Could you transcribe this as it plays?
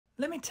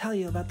Let me tell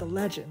you about the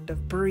legend of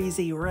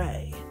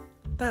Br33zyRei.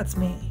 That's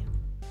me.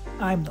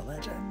 I'm the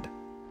legend.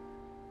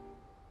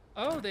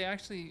 Oh, they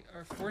actually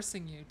are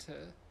forcing you to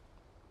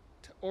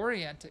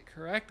orient it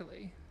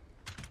correctly.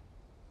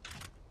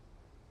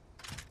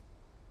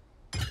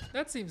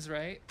 That seems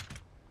right.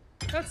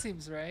 That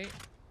seems right.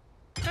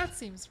 That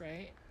seems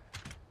right.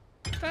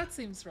 That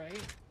seems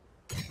right.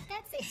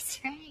 That seems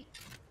right.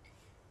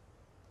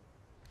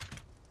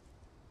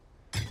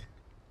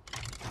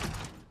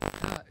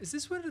 Is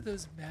this one of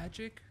those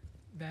magic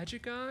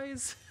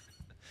eyes?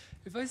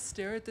 If I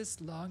stare at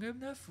this long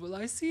enough, will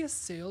I see a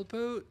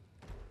sailboat?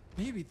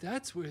 Maybe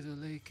that's where the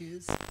lake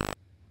is.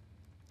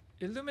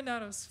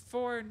 Illuminatus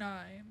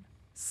 4-9.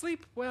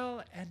 Sleep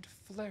well and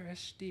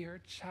flourish,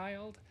 dear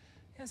child.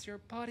 As your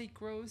body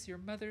grows, your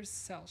mother's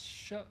cell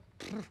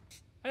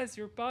As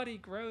your body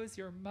grows,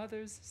 your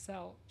mother's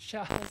cell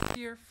shall. A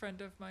dear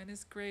friend of mine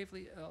is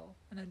gravely ill,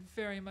 and I'd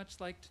very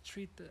much like to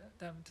treat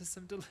them to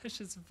some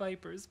delicious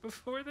vipers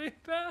before they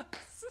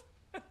pass.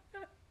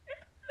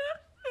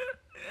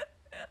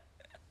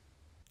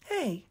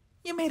 Hey,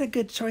 you made a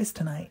good choice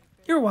tonight.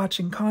 You're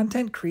watching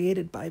content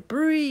created by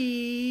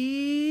Bree.